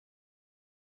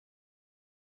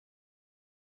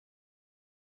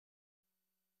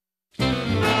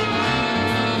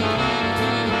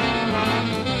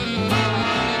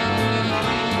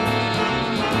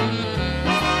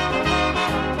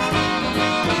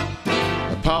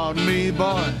about me,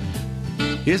 boy,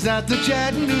 is that the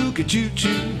Chattanooga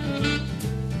choo-choo,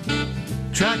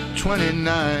 track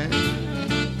 29.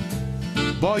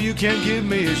 Boy, you can't give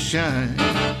me a shine.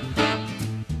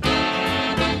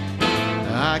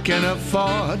 I can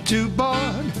afford to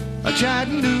board a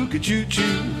Chattanooga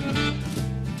choo-choo.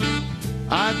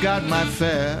 I've got my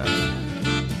fare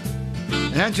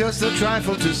and just a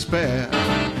trifle to spare.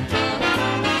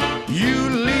 You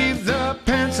leave the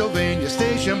Pennsylvania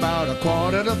station about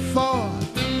 3:45.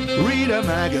 Read a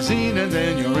magazine and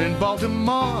then you're in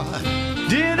Baltimore.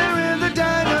 Dinner in the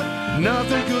diner,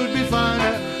 nothing could be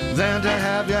finer than to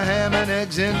have your ham and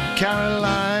eggs in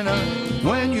Carolina.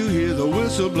 When you hear the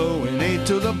whistle blowing 8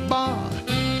 to the bar,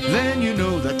 then you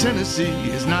know that Tennessee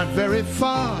is not very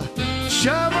far.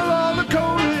 Shovel all the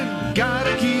coal in,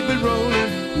 gotta keep it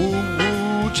rolling. Woo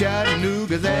woo,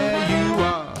 Chattanooga, there you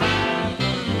are.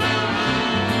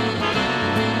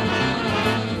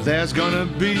 There's gonna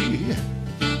be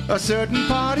a certain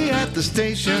party at the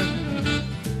station,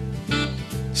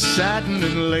 satin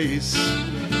and lace,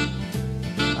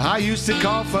 I used to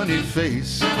call funny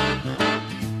face.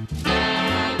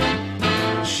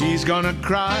 She's gonna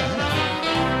cry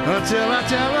until I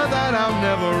tell her that I'll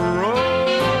never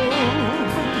roam.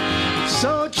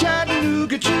 So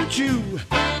Chattanooga choo-choo,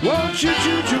 won't you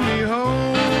choo-choo me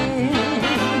home?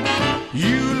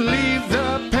 You leave the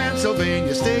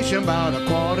Pennsylvania station about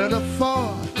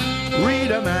 3:45.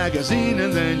 Read a magazine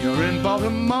and then you're in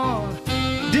Baltimore.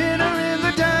 Dinner in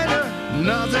the diner,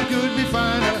 nothing could be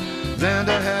finer than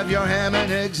to have your ham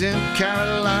and eggs in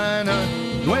Carolina.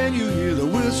 When you hear the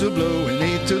whistle blowing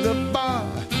 8 to the bar,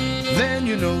 then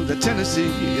you know that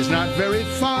Tennessee is not very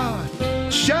far.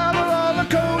 Shovel all the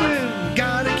coal in,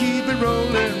 gotta keep it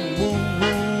rolling. Woo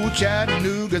woo,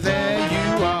 Chattanooga, there you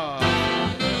are.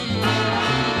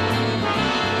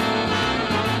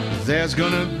 There's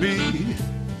gonna be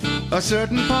a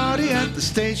certain party at the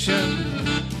station,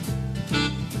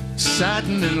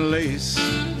 satin and lace,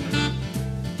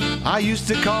 I used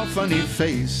to call funny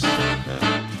face.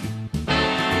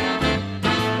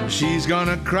 She's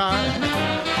gonna cry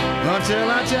until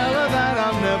I tell her that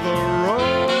I'll never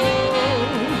roam.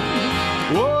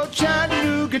 Oh,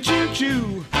 Chattanooga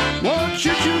choo-choo, won't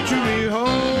you choo-choo me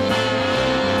home?